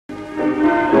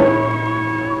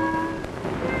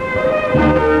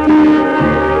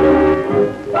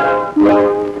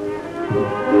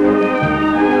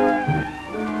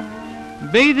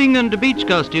Bathing and beach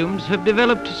costumes have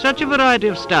developed such a variety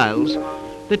of styles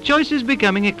that choice is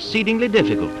becoming exceedingly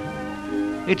difficult.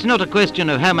 It's not a question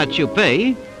of how much you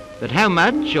pay, but how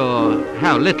much or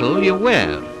how little you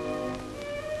wear.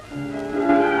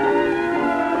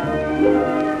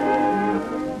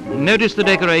 Notice the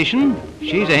decoration?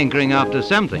 She's hankering after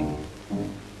something.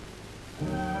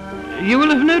 You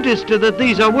will have noticed that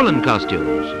these are woolen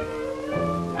costumes.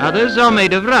 Others are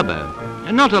made of rubber,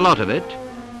 not a lot of it.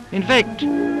 In fact,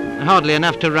 hardly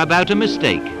enough to rub out a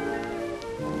mistake.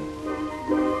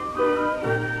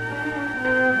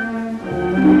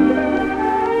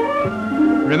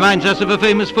 Reminds us of a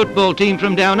famous football team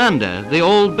from down under, the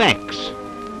All Blacks.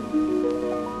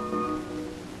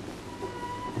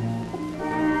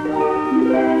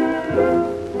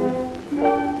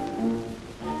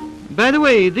 By the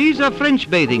way, these are French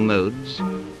bathing modes,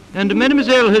 and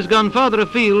Mademoiselle has gone farther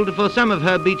afield for some of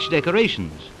her beach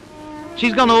decorations.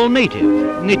 She's gone all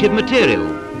native material,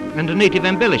 and native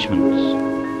embellishments.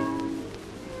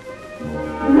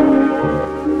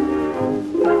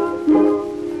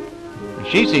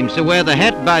 She seems to wear the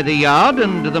hat by the yard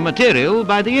and the material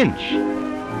by the inch.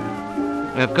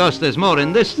 Of course, there's more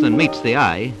in this than meets the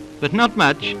eye, but not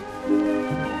much.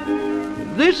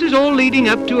 This is all leading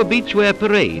up to a beachwear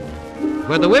parade,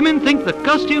 where the women think the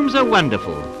costumes are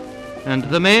wonderful, and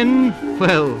the men,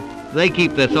 well, they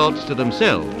keep their thoughts to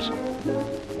themselves.